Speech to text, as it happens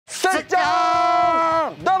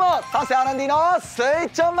サンセイR&D のスイッ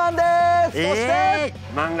チオンマンです。そして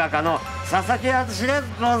漫画家の佐々木敦で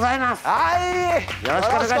ございます。はい、よろし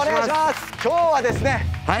くお願いします。今日はですね、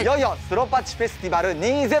いよいよスロパチフェスティバル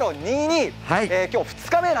2022、今日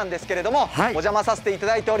2日目なんですけれども、お邪魔させていた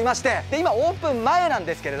だいておりまして、で今オープン前なん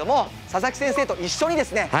ですけれども、佐々木先生と一緒にで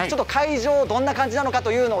すね、ちょっと会場どんな感じなのか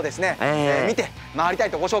というのをですね、見て回りたい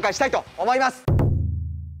とご紹介したいと思います。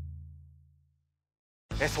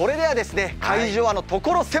それではですね、会場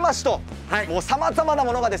所狭しと、もうさまざまな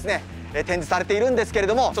ものがですね展示されているんですけれ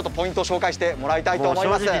ども、ちょっとポイントを紹介してもらいたいと思い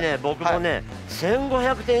ます。正直ね、僕もね、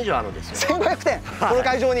1500点以上あるんですよ。1500点、この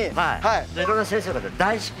会場に。いろんな先生方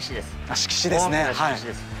大色紙です。色紙ですね。色紙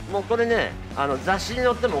です。もうこれね、雑誌に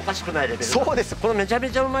載ってもおかしくないレベル。そうです。このめちゃめ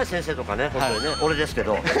ちゃうまい先生とかね、本当にね、俺ですけ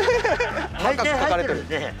ど。大抵入ってるん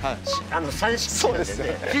で、三色紙なんで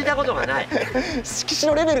ね、聞いたことがない。色紙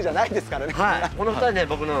のレベルじゃないですからね。この2人ね、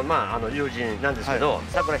僕の友人なんですけど、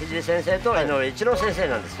桜ひじり先生と井上一郎先生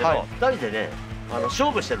なんですけど、2人でね。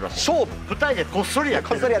勝負してるらしい。2人でこっそりやっ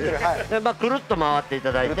てる。で、くるっと回ってい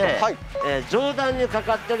ただいて、上段にか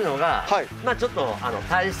かってるのが、ちょっと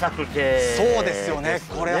対策系。そうですよね。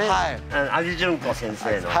これ阿木純子先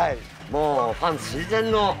生のもうファン垂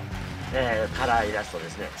涎のカラーイラストで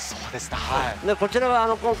すね。そうですね。でこちら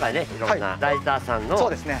は今回ね、いろんなライターさんのグ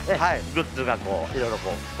ッズがこういろいろ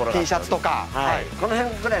こう T シャツとか、この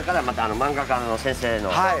辺ぐらいからまた漫画家の先生の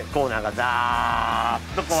コーナーがザ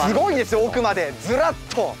ーッとこう、すごいですよ、奥までずらっ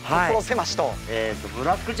と所狭しと。ブ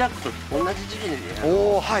ラックジャックと同じ時期に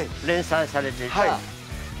連載されていた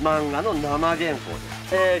漫画の生原稿で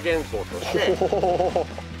す。原稿として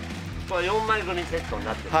4枚組セットに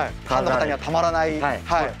なってる。ファンの方にはたまらない。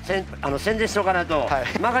宣伝しておかないと、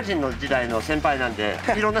マガジンの時代の先輩なんで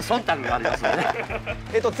いろんな忖度がありますよね。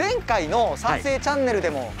前回のサンセイチャンネルで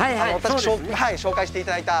も私紹介してい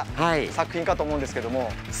ただいた作品かと思うんですけど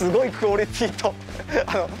も、すごいクオリティと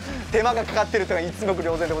手間がかかってるというのが一目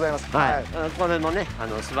瞭然でございます。これもね、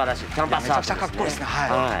素晴らしいキャンバスアートですね。めちゃくちゃかっこいいですね。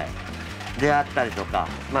であったりとか、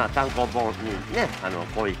単行本にね、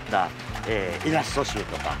こういったイラスト集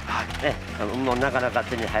とか、もうなかなか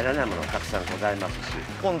手に入らないものたくさんございますし、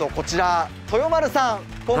今度こちら豊丸さん、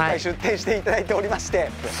今回出展していただいておりまして、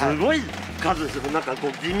すごい数ですよ。なんかこ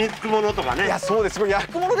うギミックものとかね。いや、そうです。これ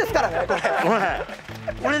役物ですからね、これ。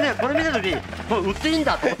これね、これ見た時これ売っていいん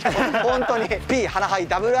だと思って。本当に P 花杯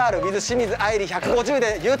WR with 清水愛理150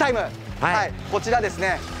で U タイム。こちらです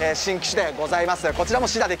ね、新機種でございます。こちらも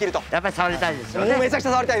試打できると。やっぱり触りたいですよね。もうめちゃくち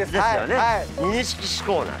ゃ触りたいです。ですよね。認識志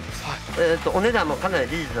向なんです。お値段もかなり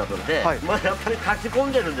リーズナブルで、やっぱり書き込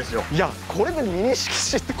んでるんですよ。いや、これで認識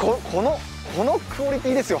しってこのクオリテ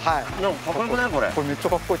ィですよ。なんかかっこよくないこれ。これめっちゃ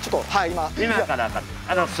かっこいい。ちょっと今から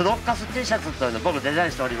スロッカス T シャツというのを僕デザイ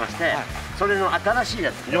ンしておりまして、それの新しい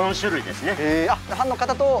やつ4種類ですね。ファンの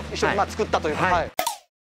方と一緒に作ったというか。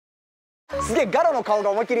すげえガロの顔が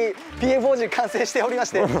思いっきり PFOG 完成しておりま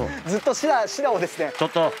して、ずっとシダをですね。ちょっ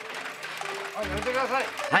とやめてください。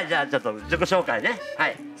はい、じゃあちょっと自己紹介ね。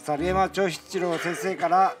猿山長七郎先生か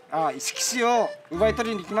ら色紙を奪い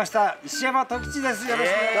取りに来ました石山時地です。よろ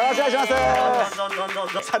しくお願いしま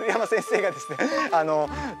す。猿山先生がですね、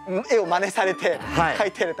絵を真似されて描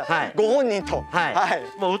いてるご本人と、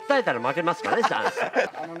もう訴えたら負けますからね。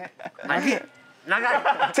長い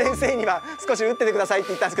先生には少し打っててくださいって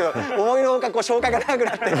言ったんですけど、思いのほか紹介が長く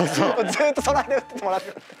なってずっとその間打っててもらっ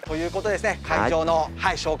てということですね。会場の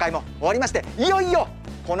紹介も終わりまして、いよいよ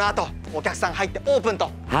この後お客さん入ってオープンと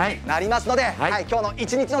なりますので、今日の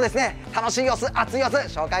一日のですね楽しい様子、熱い様子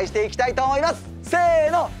紹介していきたいと思います。せ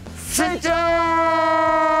ーの、スイッチオン！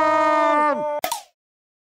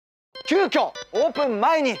急遽オープン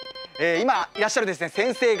前に今いらっしゃるですね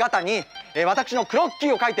先生方に私のクロッキ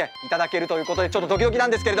ーを書いていただけるということで、ちょっとドキドキな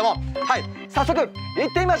んですけれども、早速行っ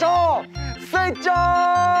てみましょう。スイッチオン！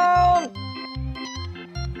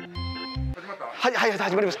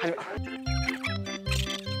始まりました。3、2、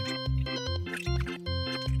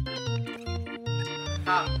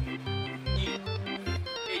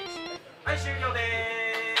1、終了で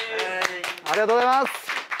す。ありがとうございます。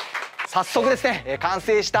早速ですね、完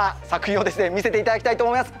成した作品をですね見せていただきたいと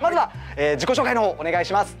思います。まずは、自己紹介の方お願い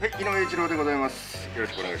します。井上一郎でございます。よろ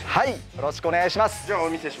しくお願いします。よろしくお願いします。じゃあお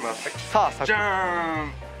見せします。さあ、じゃー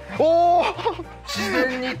ん。おお。自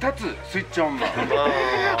然に立つスイッチオンマン。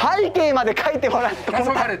背景まで書いてもらって。黄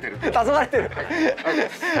昏れてる。黄昏れてる。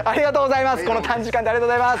ありがとうございます。この短時間でありが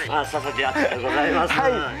とうございます。佐々木ありがとうございます。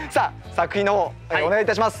さあ、作品の方お願いい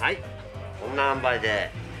たします。こんな塩梅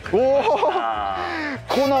で。おお。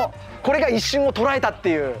このこれが一瞬を捉えたって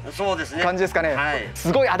いう感じですかね。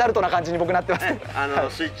すごいアダルトな感じに僕なってます。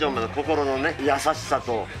スイッチオンマンの心のね優しさ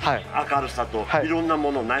と明るさといろんな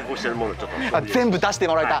ものを内包してるものをちょっと全部出して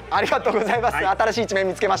もらえた。ありがとうございます。新しい一面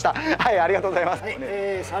見つけました。はい、ありがとうございます。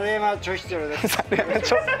猿山長七郎です。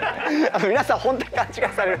皆さん本当に勘違い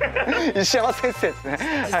される石山先生ですね。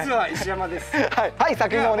実は石山です。はい、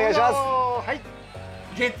作品をお願いします。はい。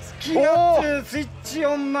月金月スイッチ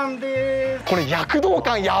オンマンです。これ躍動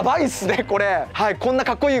感やばいっすねこれ。はい、こんな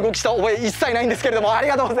かっこいい動きした覚え一切ないんですけれども、あり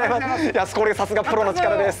がとうございます。いや、これさすがプロの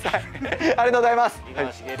力です。はい、ありがとうございます。はい、よ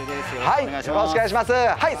ろしくお願いします。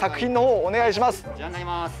はい、作品の方お願いします。こちらになり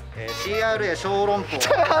ます。CRA 小籠包。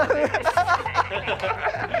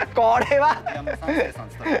これは。いやもうサンセイさん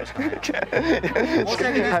伝わりましたね。申し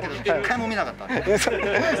訳ないですけど一回も見なかった。全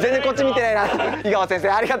然こっち見てないな。井川先生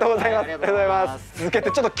ありがとうございます。ありがとうございます。続け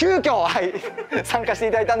てちょっと急遽はい参加して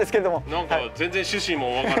いただいたんですけれども。なんか全然趣旨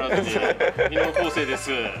もわからずに井上康生で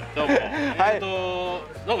す。どうも。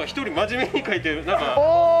なんか一人真面目に書いてるなんか。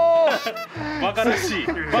バカらしい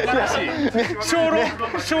バカらしい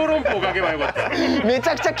小籠包書けばよかった。めち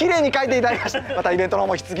ゃくちゃ綺麗に書いていただきました。またイベントの方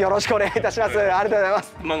も引き続きよろしくお願いいたします。ありがとうございま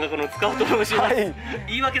す。漫画家の塚尾と申します。言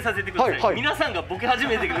い訳させてください。皆さんがボケ始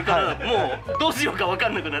めてくるからもうどうしようか分か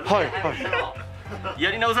んなくなって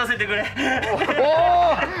やり直させてくれ。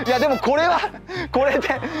いやでもこれ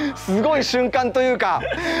ですごい瞬間というか、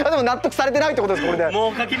でも納得されてないってことです。これで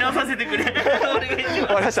もう書き直させてくれ。お願いします。わ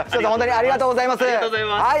かりました。本当にありがとうございます。ありがとうござい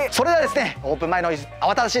ます。はい、それではですね、オープン前の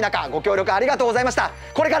慌ただしい中ご協力ありがとうございました。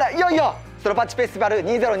これからいよいよスロパチフェスティバル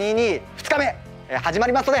2022 2日目始ま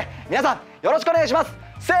りますので、皆さんよろしくお願いします。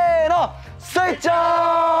せーの、スイッチオ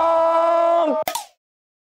ン。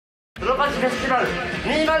スロパチフェスティバル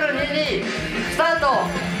2022スタート。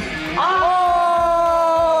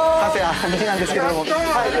サンセイR&Dなんですけれども、は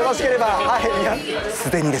い、よろしければ、はい、す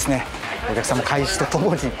でにですね、お客様開始とと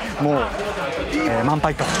もにもう、満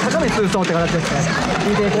杯と高め通そうって形ですね。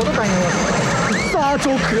見てレポート会のさあ超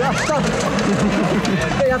クラスタ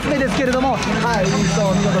ー安めですけれども、はい、いい人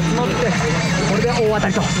を見事募ってこれで大当た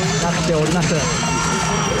りとなっております。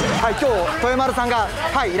はい、今日豊丸さんが、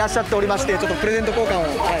はい、いらっしゃっておりまして、ちょっとプレゼント交換を、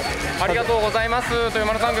はい、ありがとうございます。豊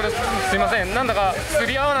丸さんです。すいません、なんだか釣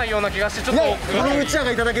り合わないような気がして、ちょっとこのうちわ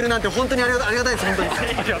がいただけるなんて本当にありがたいです。本当にあ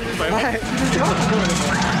りがとうございます。はい、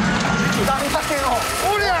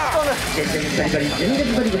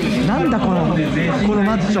なんだこの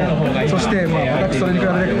マッチョ、そして私それに比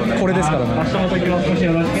べてこれですからね。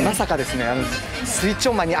まさかですね、スイッチ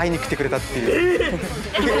オンマンに会いに来てくれたっていう。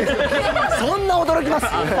そんな驚きます。い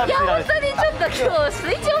や本当にちょっと今日スイ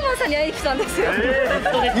ッチオンマンさんに会いに来たんですよ。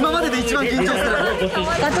今までで一番緊張する。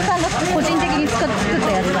ガトさんが個人的に作っ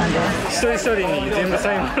たやつなんで。一人一人に全部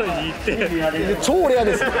最後まで言って。超レア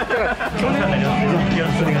です。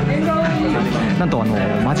なんと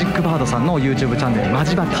マジックバードさんの YouTube チャンネルマ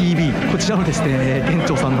ジバ TV、 こちらのですね店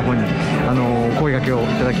長さんの方に声掛けをい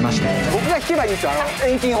ただきまして、僕が弾けばいいですよ。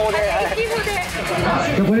遠近法で。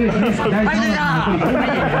これですね、大事な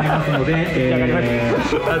ますので、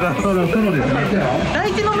そろそろですね。第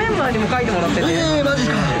一のメンバーにも書いてもらってて。マジ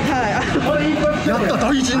か。はい。やった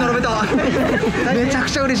第一に並べた。めちゃく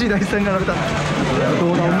ちゃ嬉しい第一に並べた。動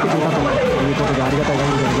画を見てくれたということでありがたい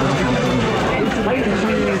限りでございます。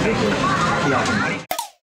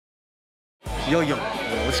いよいよ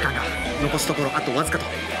お時間が残すところあとわずかと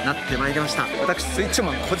なってまいりました。私スイッチオン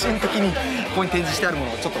マン個人的にここに展示してあるも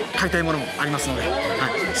のをちょっと買いたいものもありますので、はい、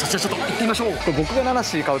そちらちょっと行ってみましょう。これ僕がナナ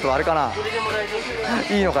シー買うとあれかな、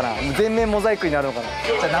いいのかな、全面モザイクになるのかな。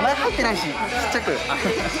じゃあ名前入ってないしちっちゃく、はい、ち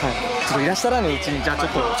ょっといらっしゃらぬうちに、じゃあちょっ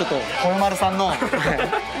と豊丸さんの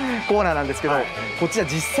コーナーなんですけど、こっちは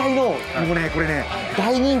実際のもうね、これね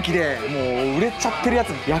大人気でもう売れちゃってるや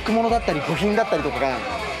つ、焼くものだったり部品だったりとかが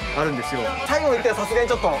あるんですよ。最後の言ってはさすがに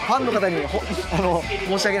ちょっとファンの方に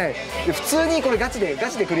申し訳ない。で普通にこれガチで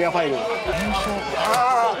クリアファイル。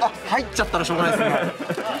入っちゃったらしょうがないですね。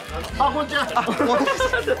こんにちは。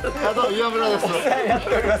どうも岩村です。やって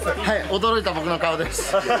おります。はい、驚いた僕の顔で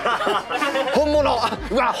す。本物。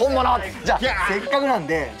うわ本物。じゃあせっかくなん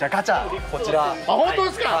で、じゃあガチャこちら。本当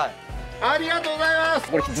ですか。はい、ありがとうございます。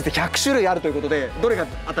これ実は100種類あるということで、どれが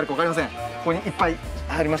当たるか分かりません。ここにいっぱい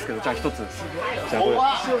ありますけど、じゃあ一つ、じゃあこれい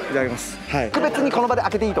ただきます。はい。特別にこの場で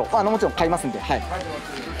開けていいと、もちろん買いますんで、はい。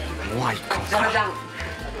モアイくんから。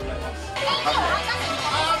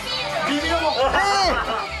微妙。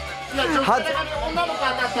女の子当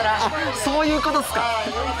たったら。そういうことですか。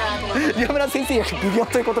岩村先生が微妙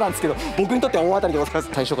ということなんですけど、僕にとっては大当たりでございます。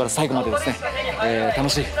最初から最後までですね、楽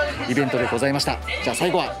しいイベントでございました。じゃあ最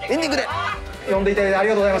後はエンディングで呼んでいただいてあり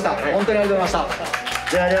がとうございました。本当にありがとうございました。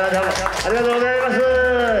ではどうもありがとうございます。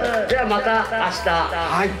ではまた明日、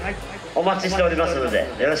はい、お待ちしておりますので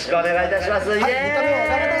よろしくお願いいたします。イエー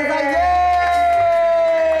イ。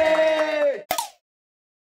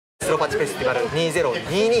スロパチフェスティバル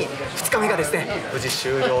2022、2日目がですね無事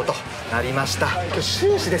終了となりました。今日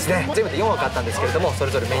終始ですね全部で4枠あったんですけれども、そ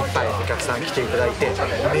れぞれ目いっぱいお客さん来ていただいて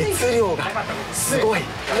熱量がすごい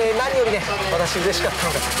で、何よりね私嬉しかった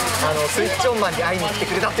のがスイッチオンマンに会いに来て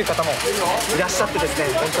くれたっていう方もいらっしゃってですね、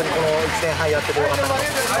本当にこの1年半やっててよかったなと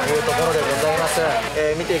いうところでございます。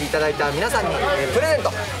見ていただいた皆さんにプレゼン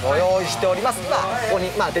トご用意しております。ここに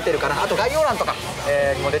出てるかな、あと概要欄とか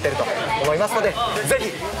にも出てると思いますので、ぜ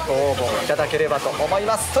ひご応募いただければと思い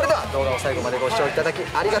ます。それでは動画を最後までご視聴いただき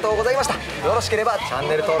ありがとうございました。よろしければチャン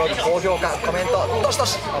ネル登録、高評価、コメントどしど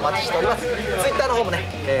しお待ちしております。ツイッターの方もね、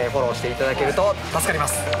フォローしていただけると助かりま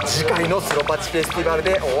す。次回のスロパチフェスティバル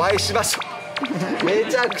でお会いしましょう。め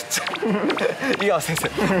ちゃくちゃ井川先生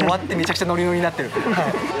終わってめちゃくちゃノリノリになってる、は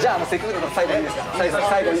い、じゃあせっかくだから最後いいですか、最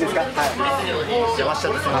後いいですか、はい、邪魔しち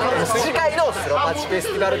ゃってすみません。次回のスロパチフェ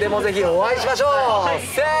スティバルでもぜひお会いしましょう。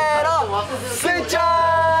せーの、スイッチオン。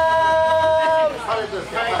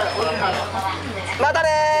またね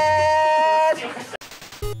ー。